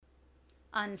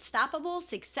Unstoppable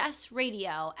Success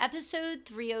Radio, episode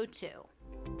 302.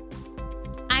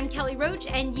 I'm Kelly Roach,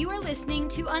 and you are listening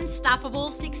to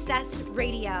Unstoppable Success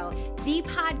Radio, the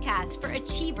podcast for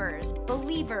achievers,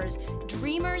 believers,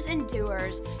 dreamers, and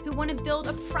doers who want to build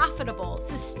a profitable,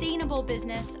 sustainable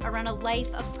business around a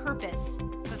life of purpose,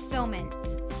 fulfillment,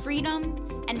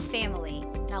 freedom, and family.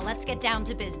 Now let's get down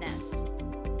to business.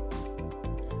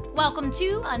 Welcome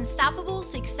to Unstoppable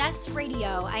Success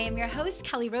Radio. I am your host,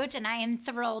 Kelly Roach, and I am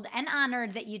thrilled and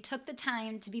honored that you took the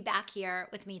time to be back here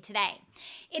with me today.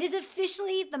 It is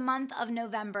officially the month of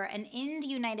November, and in the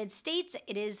United States,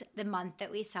 it is the month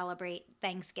that we celebrate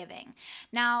Thanksgiving.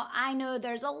 Now, I know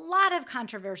there's a lot of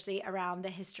controversy around the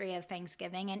history of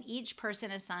Thanksgiving, and each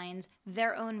person assigns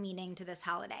their own meaning to this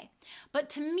holiday. But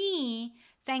to me,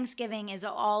 Thanksgiving is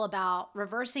all about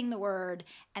reversing the word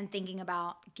and thinking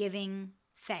about giving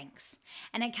thanks.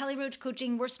 And at Kelly Roach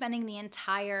Coaching, we're spending the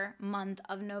entire month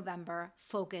of November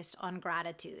focused on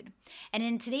gratitude. And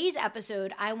in today's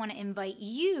episode, I want to invite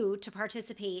you to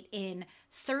participate in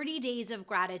 30 days of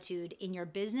gratitude in your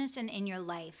business and in your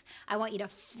life. I want you to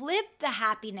flip the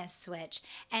happiness switch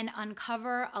and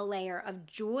uncover a layer of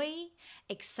joy,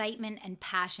 excitement, and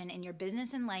passion in your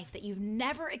business and life that you've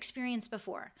never experienced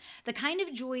before. The kind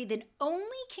of joy that only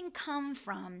can come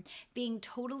from being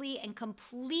totally and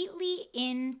completely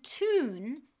in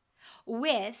tune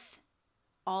with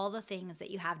all the things that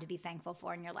you have to be thankful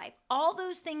for in your life. All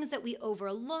those things that we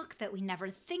overlook, that we never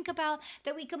think about,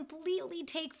 that we completely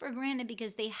take for granted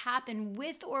because they happen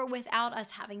with or without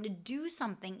us having to do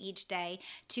something each day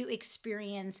to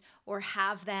experience or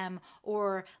have them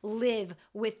or live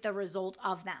with the result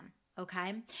of them.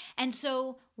 Okay? And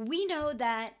so we know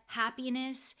that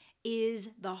happiness is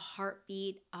the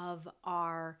heartbeat of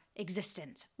our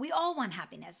existence. We all want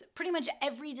happiness. Pretty much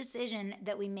every decision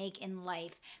that we make in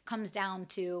life comes down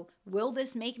to, will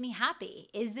this make me happy?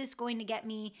 Is this going to get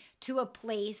me to a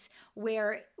place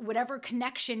where whatever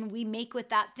connection we make with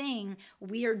that thing,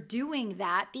 we are doing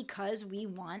that because we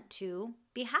want to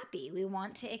be happy. We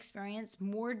want to experience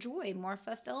more joy, more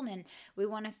fulfillment. We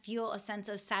want to feel a sense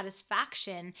of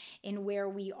satisfaction in where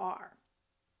we are.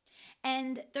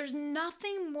 And there's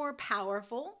nothing more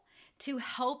powerful to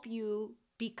help you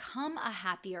become a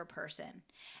happier person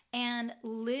and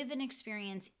live and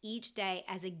experience each day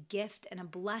as a gift and a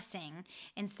blessing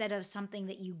instead of something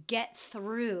that you get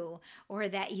through or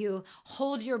that you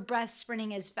hold your breath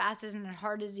sprinting as fast and as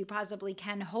hard as you possibly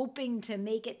can, hoping to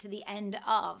make it to the end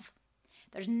of.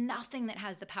 There's nothing that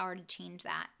has the power to change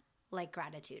that like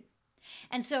gratitude.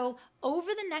 And so over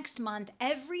the next month,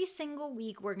 every single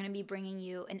week, we're going to be bringing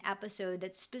you an episode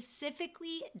that's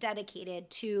specifically dedicated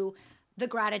to the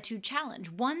gratitude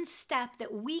challenge, one step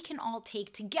that we can all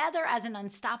take together as an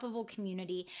unstoppable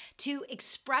community to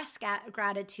express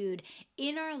gratitude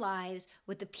in our lives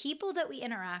with the people that we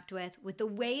interact with the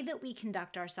way that we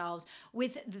conduct ourselves,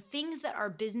 with the things that our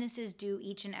businesses do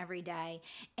each and every day.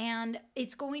 And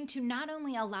it's going to not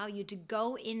only allow you to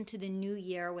go into the new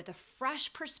year with a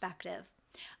fresh perspective,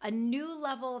 a new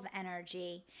level of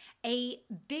energy, a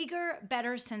bigger,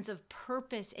 better sense of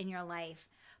purpose in your life,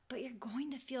 but you're going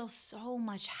to feel so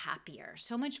much happier,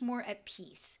 so much more at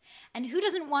peace. And who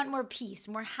doesn't want more peace,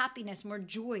 more happiness, more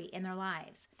joy in their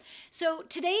lives? So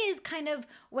today is kind of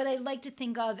what I like to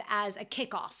think of as a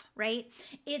kickoff, right?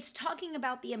 It's talking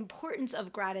about the importance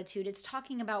of gratitude. It's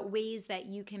talking about ways that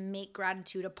you can make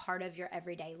gratitude a part of your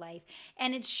everyday life.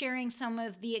 And it's sharing some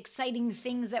of the exciting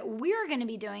things that we're going to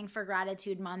be doing for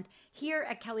Gratitude Month here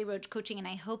at Kelly Roach Coaching. And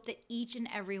I hope that each and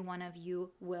every one of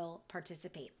you will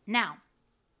participate. Now,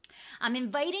 I'm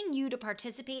inviting you to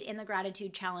participate in the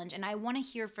gratitude challenge, and I want to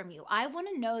hear from you. I want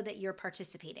to know that you're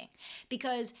participating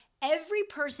because every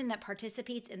person that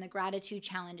participates in the gratitude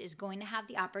challenge is going to have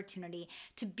the opportunity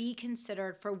to be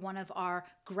considered for one of our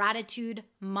Gratitude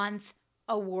Month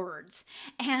awards.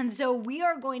 And so we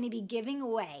are going to be giving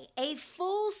away a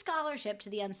full scholarship to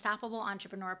the Unstoppable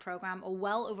Entrepreneur Program, a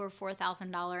well over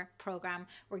 $4,000 program.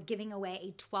 We're giving away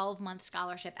a 12-month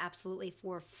scholarship absolutely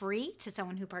for free to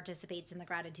someone who participates in the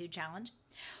Gratitude Challenge.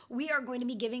 We are going to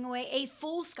be giving away a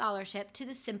full scholarship to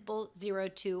the Simple 0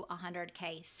 to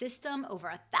 100K system,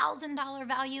 over $1,000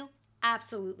 value,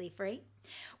 absolutely free.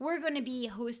 We're going to be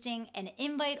hosting an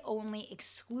invite-only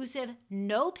exclusive,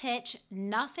 no pitch,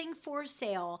 nothing for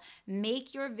sale,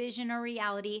 Make Your Vision a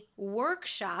Reality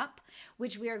workshop,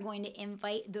 which we are going to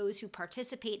invite those who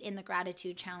participate in the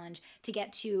Gratitude Challenge to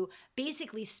get to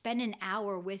basically spend an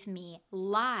hour with me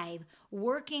live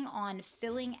working on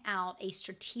filling out a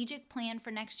strategic plan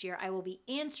for next year. I will be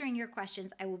answering your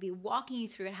questions. I will be walking you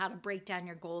through how to break down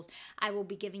your goals. I will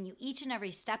be giving you each and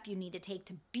every step you need to take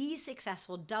to be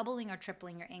successful, doubling or tripling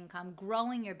tripling your income,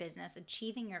 growing your business,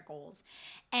 achieving your goals,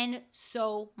 and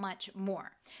so much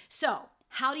more. So,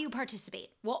 how do you participate?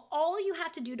 Well, all you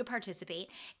have to do to participate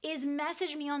is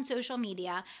message me on social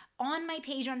media, on my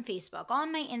page on Facebook,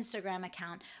 on my Instagram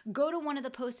account. Go to one of the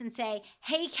posts and say,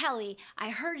 "Hey, Kelly,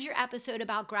 I heard your episode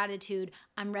about gratitude.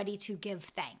 I'm ready to give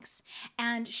thanks."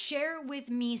 And share with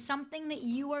me something that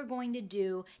you are going to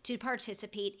do to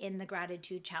participate in the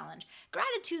gratitude challenge.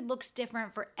 Gratitude looks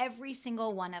different for every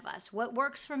single one of us. What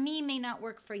works for me may not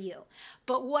work for you.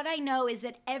 But what I know is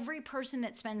that every person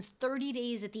that spends 30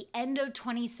 days at the end of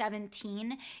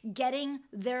 2017 getting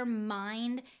their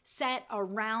mind set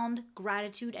around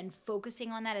gratitude and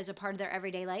focusing on that as a part of their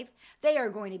everyday life, they are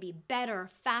going to be better,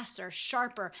 faster,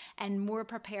 sharper, and more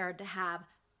prepared to have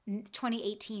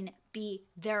 2018 be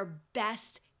their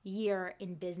best year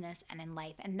in business and in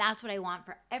life. And that's what I want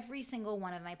for every single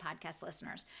one of my podcast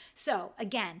listeners. So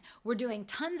again, we're doing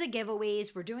tons of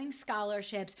giveaways. We're doing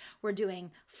scholarships. We're doing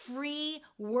free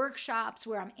workshops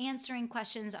where I'm answering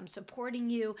questions. I'm supporting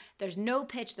you. There's no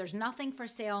pitch. There's nothing for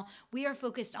sale. We are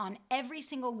focused on every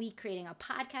single week creating a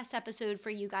podcast episode for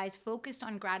you guys focused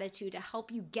on gratitude to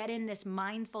help you get in this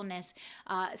mindfulness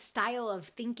style of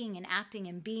thinking and acting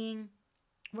and being.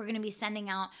 We're going to be sending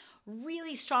out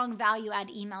really strong value add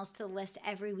emails to the list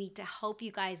every week to help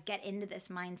you guys get into this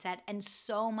mindset and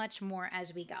so much more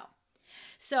as we go.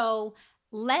 So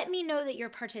let me know that you're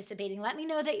participating. Let me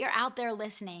know that you're out there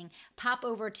listening. Pop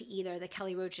over to either the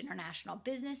Kelly Roach International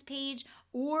business page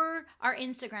or our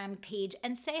Instagram page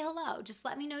and say hello. Just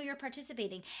let me know you're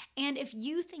participating. And if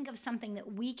you think of something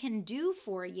that we can do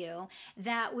for you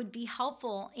that would be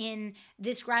helpful in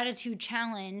this gratitude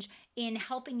challenge, in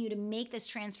helping you to make this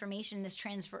transformation, this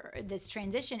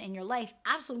transition in your life,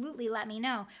 absolutely let me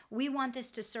know. We want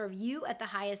this to serve you at the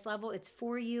highest level. It's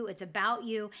for you. It's about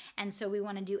you. And so we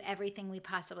want to do everything we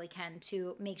possibly can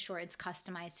to make sure it's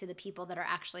customized to the people that are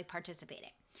actually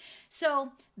participating.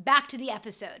 So back to the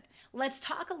episode. Let's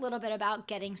talk a little bit about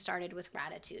getting started with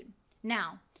gratitude.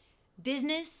 Now,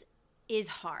 business is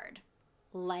hard.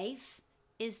 Life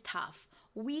is tough.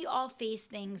 We all face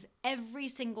things every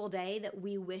single day that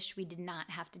we wish we did not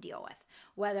have to deal with,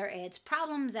 whether it's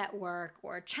problems at work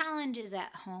or challenges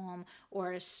at home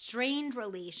or a strained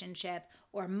relationship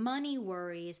or money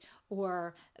worries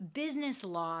or business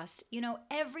loss. You know,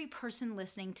 every person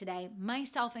listening today,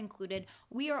 myself included,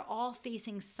 we are all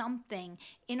facing something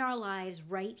in our lives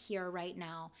right here, right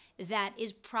now, that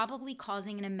is probably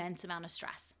causing an immense amount of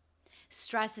stress.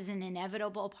 Stress is an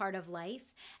inevitable part of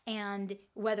life, and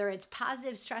whether it's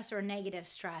positive stress or negative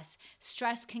stress,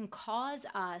 stress can cause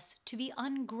us to be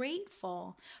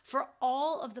ungrateful for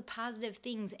all of the positive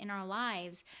things in our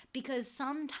lives, because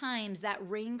sometimes that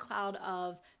rain cloud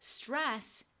of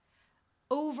stress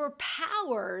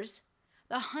overpowers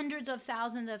the hundreds of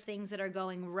thousands of things that are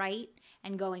going right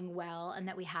and going well and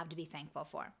that we have to be thankful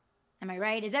for. Am I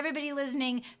right? Is everybody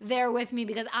listening there with me?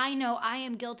 Because I know I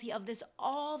am guilty of this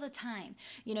all the time.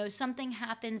 You know, something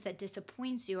happens that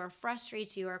disappoints you or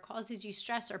frustrates you or causes you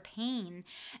stress or pain.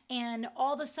 And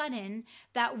all of a sudden,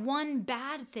 that one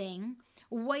bad thing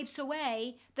wipes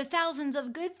away the thousands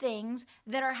of good things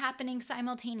that are happening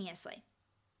simultaneously.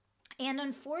 And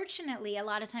unfortunately, a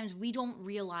lot of times we don't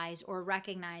realize or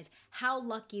recognize how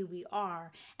lucky we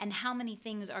are and how many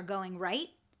things are going right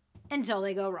until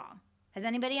they go wrong. Has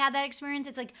anybody had that experience?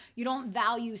 It's like you don't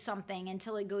value something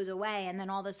until it goes away, and then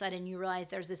all of a sudden you realize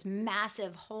there's this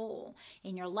massive hole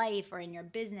in your life or in your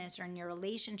business or in your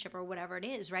relationship or whatever it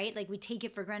is, right? Like we take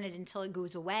it for granted until it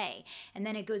goes away, and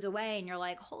then it goes away and you're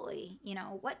like, holy, you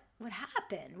know, what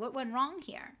happened? What went wrong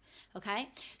here? Okay?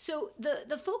 So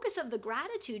the focus of the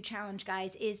gratitude challenge,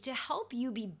 guys, is to help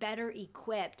you be better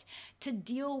equipped to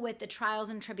deal with the trials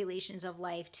and tribulations of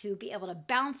life, to be able to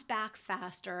bounce back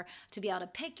faster, to be able to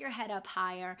pick your head up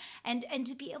higher, and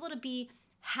to be able to be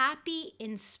happy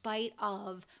in spite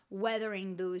of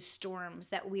weathering those storms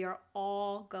that we are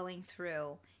all going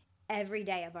through every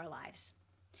day of our lives.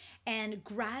 And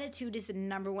gratitude is the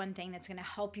number one thing that's going to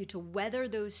help you to weather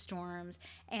those storms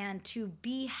and to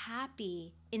be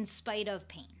happy in spite of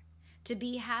pain, to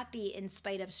be happy in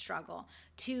spite of struggle,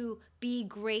 to be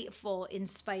grateful in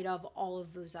spite of all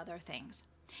of those other things.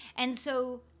 And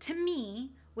so to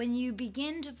me, when you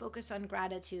begin to focus on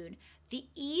gratitude, the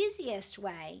easiest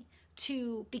way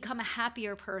to become a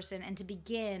happier person and to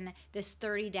begin this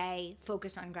 30-day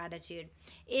focus on gratitude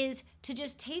is to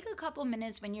just take a couple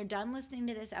minutes when you're done listening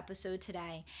to this episode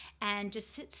today and just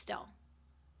sit still.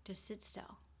 Just sit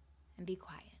still and be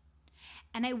quiet.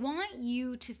 And I want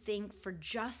you to think for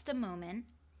just a moment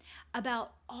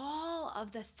about all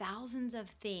of the thousands of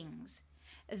things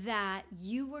that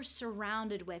you were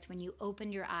surrounded with when you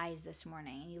opened your eyes this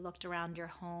morning and you looked around your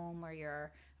home or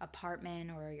your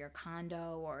apartment or your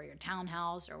condo or your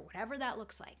townhouse or whatever that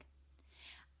looks like.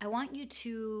 I want you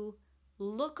to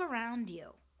look around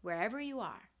you wherever you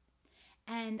are,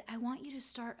 and I want you to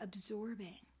start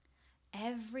absorbing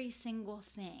every single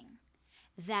thing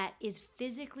that is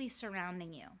physically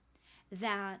surrounding you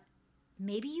that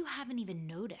maybe you haven't even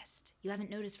noticed. You haven't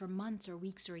noticed for months or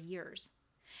weeks or years.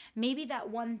 Maybe that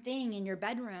one thing in your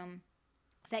bedroom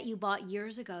that you bought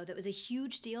years ago that was a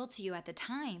huge deal to you at the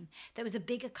time, that was a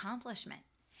big accomplishment,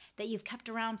 that you've kept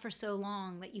around for so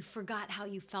long that you forgot how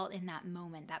you felt in that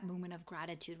moment of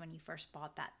gratitude when you first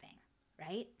bought that thing,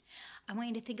 right? I want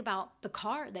you to think about the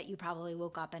car that you probably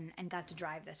woke up and got to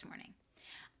drive this morning.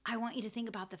 I want you to think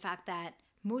about the fact that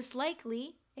most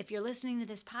likely, if you're listening to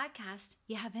this podcast,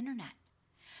 you have internet.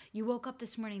 You woke up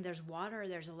this morning, there's water,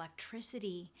 there's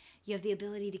electricity, you have the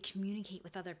ability to communicate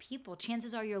with other people.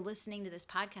 Chances are you're listening to this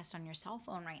podcast on your cell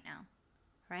phone right now,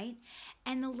 right?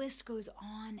 And the list goes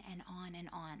on and on and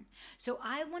on. So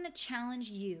I want to challenge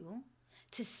you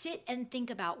to sit and think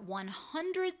about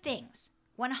 100 things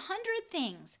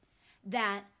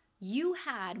that you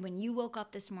had when you woke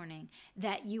up this morning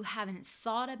that you haven't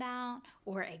thought about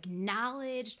or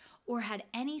acknowledged or had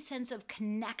any sense of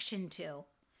connection to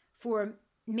for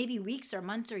maybe weeks or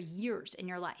months or years in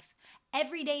your life.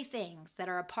 Everyday things that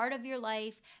are a part of your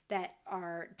life, that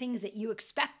are things that you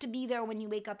expect to be there when you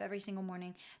wake up every single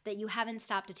morning, that you haven't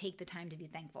stopped to take the time to be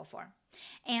thankful for.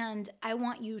 And I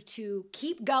want you to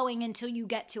keep going until you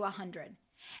get to 100.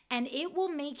 And it will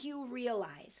make you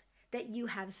realize that you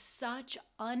have such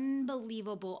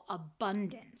unbelievable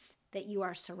abundance that you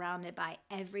are surrounded by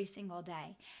every single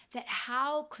day, that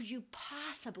how could you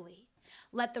possibly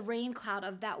let the rain cloud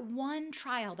of that one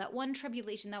trial, that one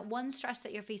tribulation, that one stress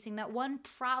that you're facing, that one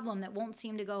problem that won't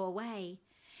seem to go away,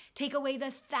 take away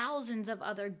the thousands of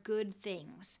other good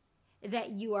things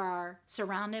that you are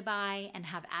surrounded by and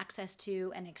have access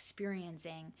to and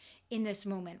experiencing in this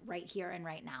moment right here and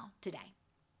right now today.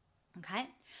 Okay?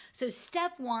 So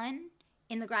step one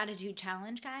in the gratitude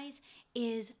challenge, guys,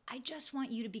 is I just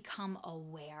want you to become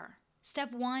aware.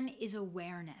 Step one is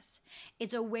awareness.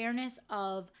 It's awareness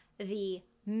of the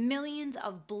millions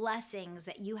of blessings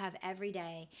that you have every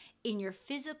day in your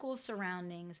physical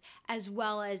surroundings, as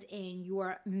well as in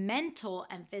your mental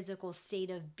and physical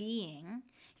state of being,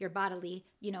 your bodily,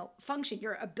 function,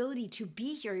 your ability to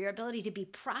be here, your ability to be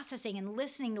processing and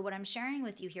listening to what I'm sharing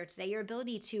with you here today, your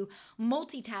ability to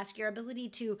multitask, your ability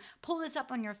to pull this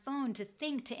up on your phone, to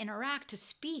think, to interact, to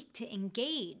speak, to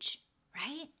engage,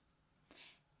 right?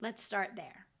 Let's start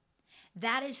there.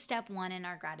 That is step one in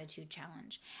our gratitude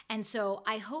challenge. And so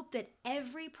I hope that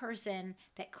every person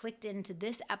that clicked into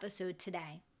this episode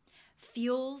today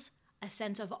feels a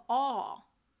sense of awe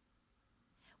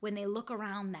when they look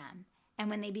around them and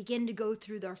when they begin to go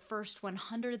through their first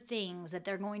 100 things that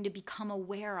they're going to become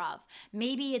aware of.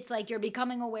 Maybe it's like you're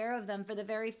becoming aware of them for the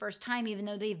very first time, even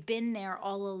though they've been there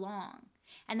all along.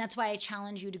 And that's why I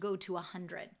challenge you to go to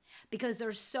 100, because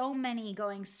there's so many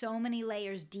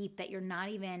layers deep that you're not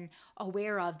even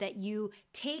aware of, that you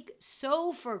take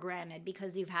so for granted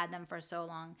because you've had them for so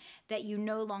long, that you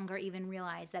no longer even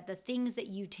realize that the things that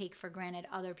you take for granted,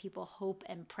 other people hope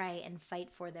and pray and fight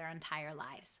for their entire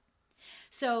lives.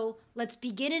 So let's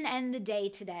begin and end the day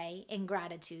today in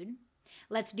gratitude.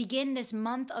 Let's begin this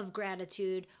month of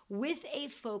gratitude with a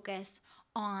focus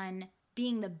on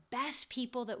being the best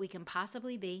people that we can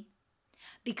possibly be,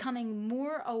 becoming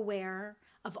more aware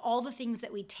of all the things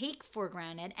that we take for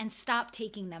granted and stop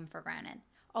taking them for granted.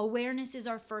 Awareness is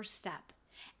our first step.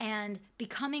 And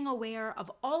becoming aware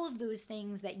of all of those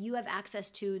things that you have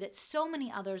access to that so many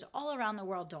others all around the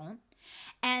world don't,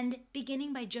 and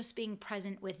beginning by just being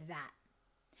present with that.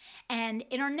 And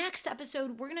in our next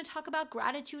episode, we're going to talk about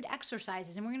gratitude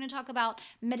exercises, and we're going to talk about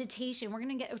meditation. We're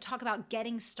going to talk about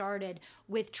getting started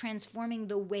with transforming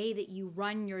the way that you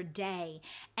run your day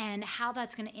and how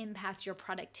that's going to impact your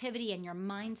productivity and your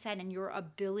mindset and your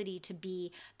ability to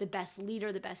be the best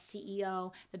leader, the best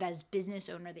CEO, the best business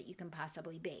owner that you can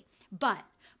possibly be. But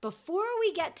before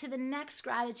we get to the next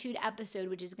gratitude episode,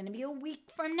 which is going to be a week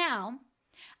from now,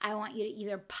 I want you to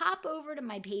either pop over to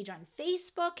my page on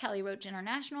Facebook, Kelly Roach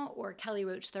International, or Kelly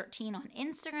Roach 13 on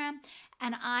Instagram,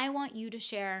 and I want you to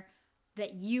share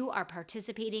that you are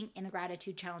participating in the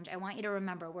Gratitude Challenge. I want you to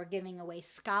remember we're giving away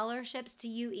scholarships to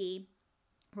UE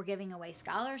We're giving away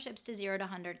scholarships to 0 to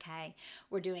 100K.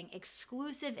 We're doing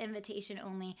exclusive invitation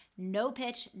only, no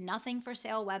pitch, nothing for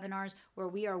sale webinars where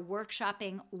we are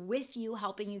workshopping with you,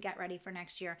 helping you get ready for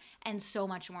next year, and so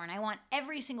much more. And I want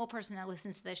every single person that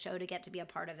listens to this show to get to be a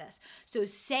part of this. So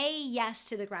say yes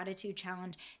to the gratitude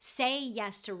challenge. Say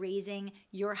yes to raising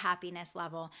your happiness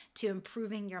level, to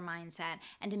improving your mindset,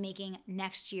 and to making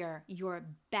next year your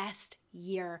best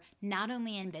year, not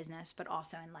only in business, but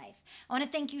also in life. I want to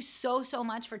thank you so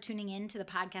much for tuning in to the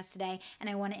podcast today. And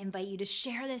I want to invite you to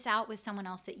share this out with someone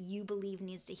else that you believe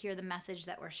needs to hear the message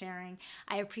that we're sharing.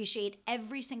 I appreciate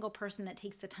every single person that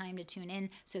takes the time to tune in.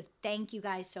 So thank you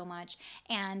guys so much.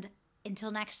 And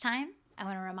until next time, I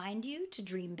want to remind you to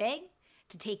dream big,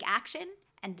 to take action,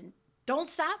 and don't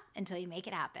stop until you make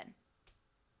it happen.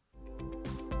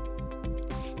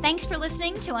 Thanks for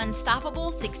listening to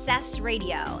Unstoppable Success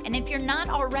Radio. And if you're not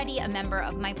already a member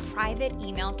of my private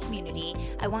email community,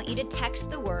 I want you to text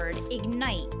the word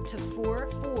IGNITE to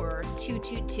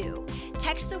 44222.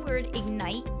 Text the word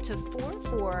IGNITE to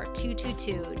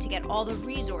 44222 to get all the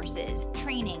resources,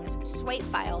 trainings, swipe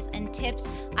files, and tips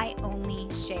I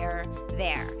only share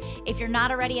there. If you're not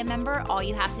already a member, all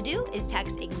you have to do is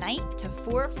text IGNITE to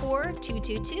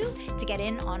 44222 to get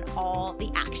in on all the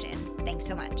action. Thanks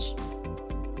so much.